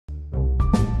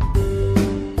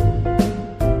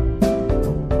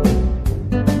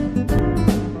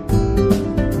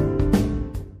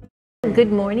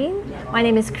Good morning. My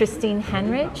name is Christine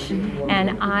Henrich,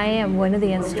 and I am one of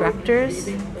the instructors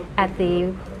at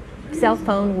the cell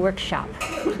phone workshop.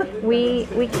 We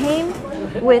came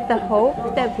with the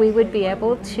hope that we would be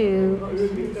able to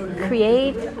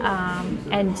create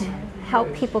and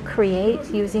help people create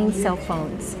using cell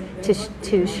phones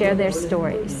to share their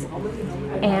stories.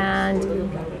 And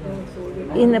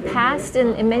in the past,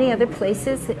 in many other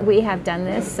places, we have done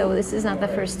this, so this is not the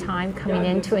first time coming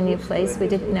into a new place. We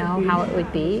didn't know how it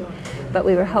would be, but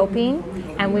we were hoping,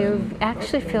 and we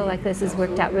actually feel like this has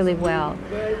worked out really well.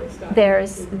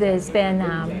 There's been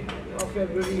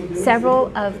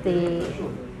several of the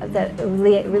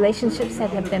relationships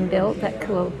that have been built that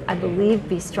will, I believe,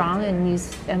 be strong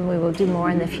and we will do more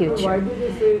in the future.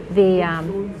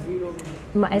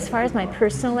 As far as my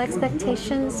personal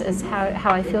expectations, as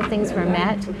how I feel things were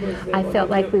met, I felt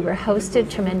like we were hosted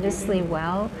tremendously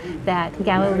well, that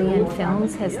Galilean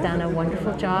Films has done a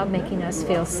wonderful job making us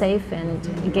feel safe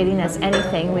and getting us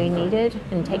anything we needed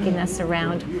and taking us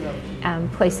around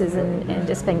places and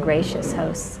just been gracious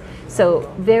hosts. So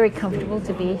very comfortable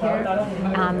to be here.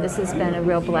 This has been a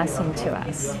real blessing to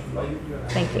us.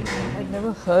 Thank you. I'd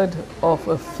never heard of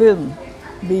a film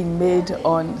being made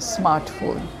on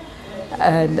smartphone.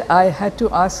 And I had to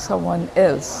ask someone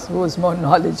else who was more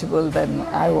knowledgeable than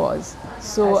I was.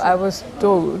 So I was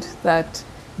told that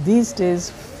these days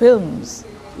films,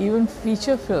 even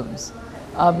feature films,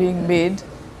 are being made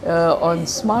on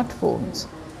smartphones.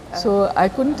 So I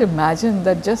couldn't imagine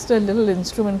that just a little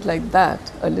instrument like that,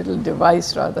 a little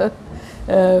device rather,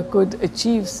 could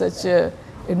achieve such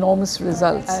enormous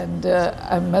results. And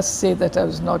I must say that I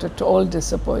was not at all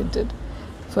disappointed.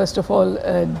 First of all,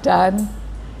 Dan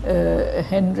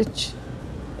Henrich,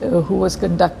 who was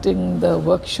conducting the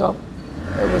workshop,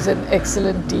 was an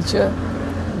excellent teacher,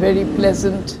 very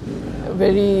pleasant,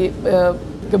 very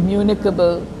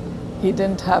communicable. He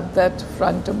didn't have that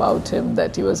front about him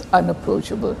that he was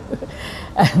unapproachable.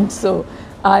 And so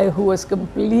I, who was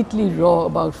completely raw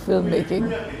about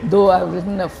filmmaking, though I've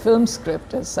written a film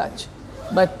script as such,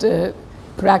 but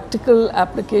practical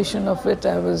application of it,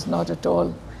 I was not at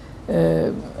all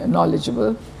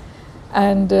knowledgeable.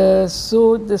 And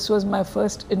so this was my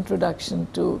first introduction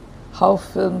to how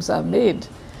films are made.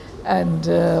 And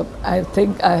I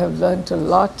think I have learned a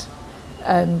lot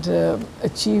and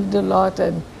achieved a lot.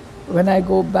 And when I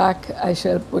go back, I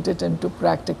shall put it into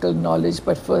practical knowledge.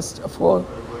 But first of all,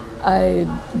 I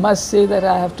must say that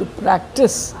I have to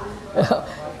practice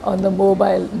on the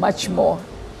mobile much more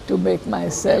to make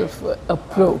myself a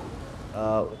pro.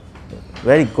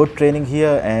 Very good training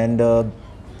here, and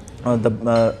all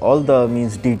the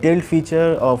means detailed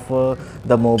feature of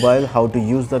the mobile, how to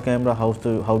use the camera, how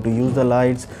to use the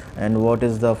lights, and what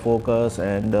is the focus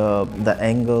and the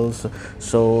angles.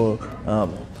 So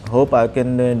hope I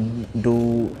can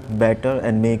do better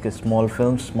and make small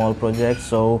films, small projects,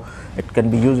 so it can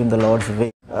be used in the Lord's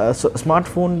way. So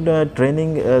smartphone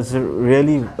training is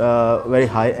really very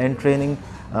high-end training.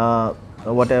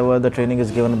 Whatever the training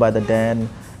is given by the Dan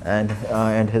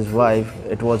and his wife,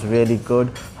 it was really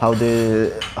good how they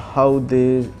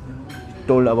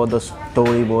told about the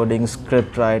storyboarding,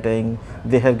 script writing.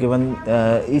 They have given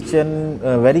each and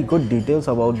very good details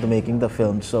about making the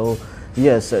film. So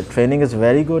yes, training is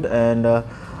very good, and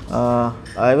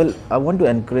I want to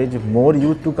encourage more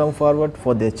youth to come forward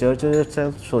for their churches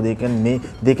itself, so they can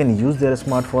use their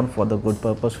smartphone for the good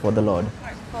purpose for the Lord.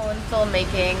 Smartphone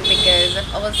filmmaking, because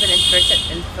I've always been interested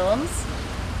in films.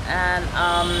 And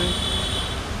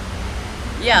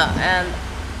and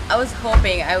I was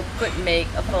hoping I could make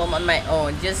a film on my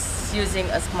own, just using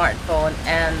a smartphone,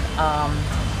 and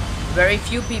very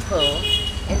few people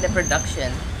in the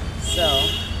production. So,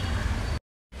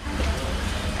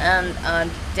 and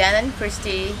Dan and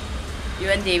Christy, you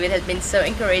and David have been so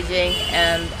encouraging,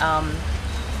 and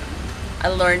I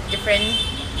learned different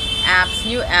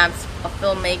new apps of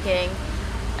filmmaking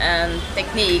and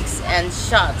techniques and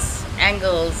shots,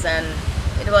 angles, and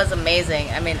it was amazing.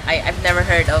 I mean, I've never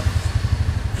heard of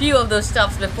few of those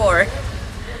stuffs before.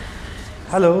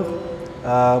 Hello,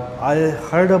 I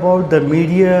heard about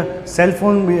the cell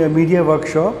phone media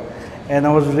workshop, and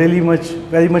I was very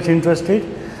much interested.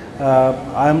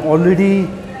 I'm already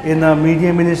in a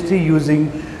media ministry using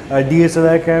a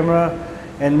DSLR camera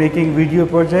and making video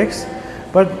projects,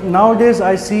 but nowadays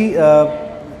I see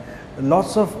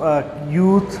lots of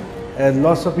youth and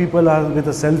lots of people are with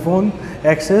a cell phone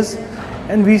access,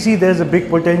 and we see there's a big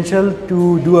potential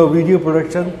to do a video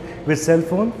production with cell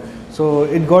phone. So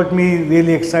it got me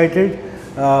really excited.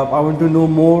 I want to know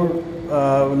more,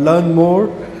 learn more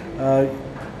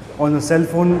on the cell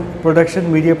phone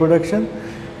production, media production,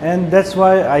 and that's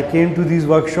why I came to this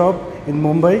workshop in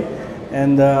Mumbai,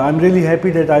 and I'm really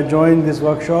happy that I joined this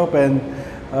workshop, and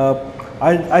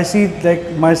I see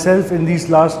like myself in these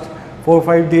last 4 or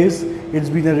 5 days. It's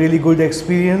been a really good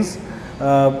experience.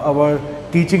 Our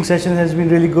teaching session has been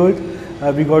really good.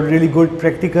 We got really good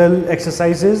practical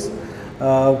exercises.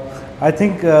 I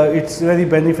think it's very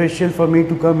beneficial for me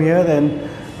to come here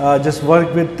and just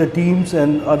work with the teams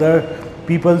and other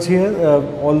peoples here,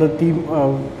 all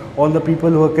the people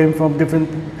who came from different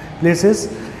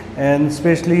places, and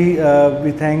especially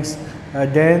we thanks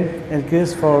Dan and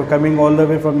Chris for coming all the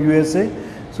way from USA,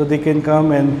 so they can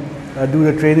come and do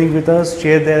the training with us,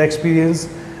 share their experience,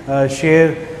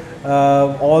 share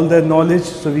all their knowledge,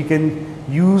 so we can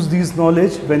use this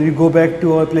knowledge when we go back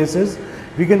to our places.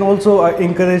 We can also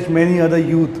encourage many other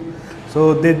youth,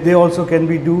 so that they also can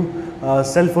do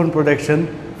cell phone production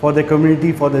for the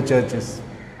community, for the churches.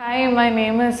 Hi, my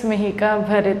name is Mihika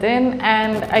Bharitin,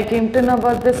 and I came to know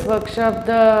about this workshop,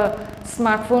 the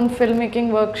smartphone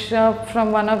filmmaking workshop,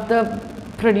 from one of the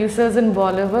producers in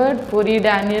Bollywood, Puri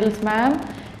Daniels ma'am.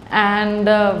 And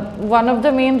one of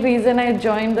the main reason I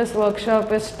joined this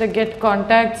workshop is to get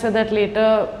contacts, so that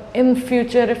later in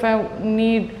future if I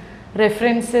need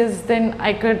references, then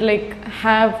I could like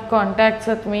have contacts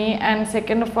with me. And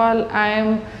second of all,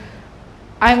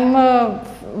 I'm a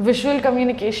visual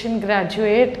communication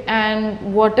graduate,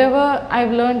 and whatever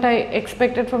I've learned, I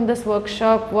expected from this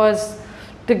workshop was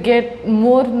to get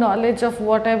more knowledge of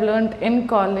what I've learned in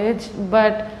college.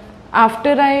 But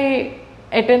after I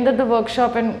attended the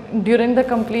workshop and during the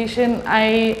completion,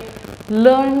 I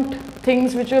learned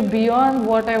things which were beyond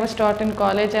what I was taught in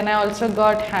college, and I also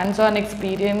got hands-on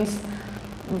experience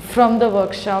from the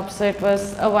workshop, so it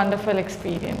was a wonderful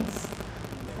experience.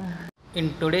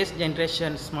 In today's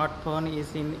generation, smartphone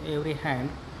is in every hand,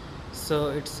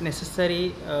 so it's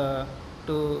necessary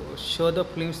to show the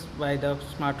films by the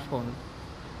smartphone.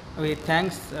 We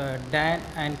thanks Dan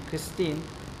and Christine,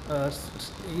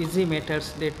 easy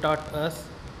methods they taught us,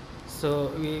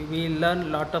 so we learn a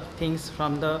lot of things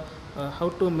from the how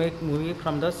to make movie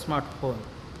from the smartphone.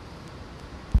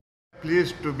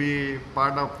 Pleased to be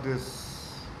part of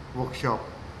this workshop,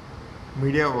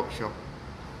 media workshop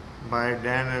by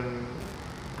Dan and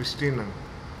Christina.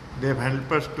 They've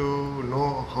helped us to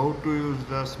know how to use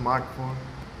the smartphone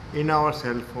in our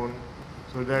cell phone,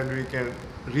 so that we can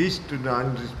reach to the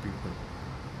unreached people.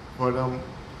 For them,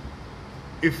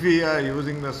 if we are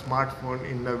using the smartphone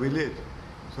in the village,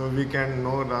 so we can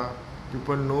know the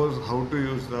people knows how to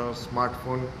use the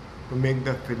smartphone to make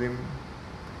the film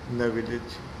in the village.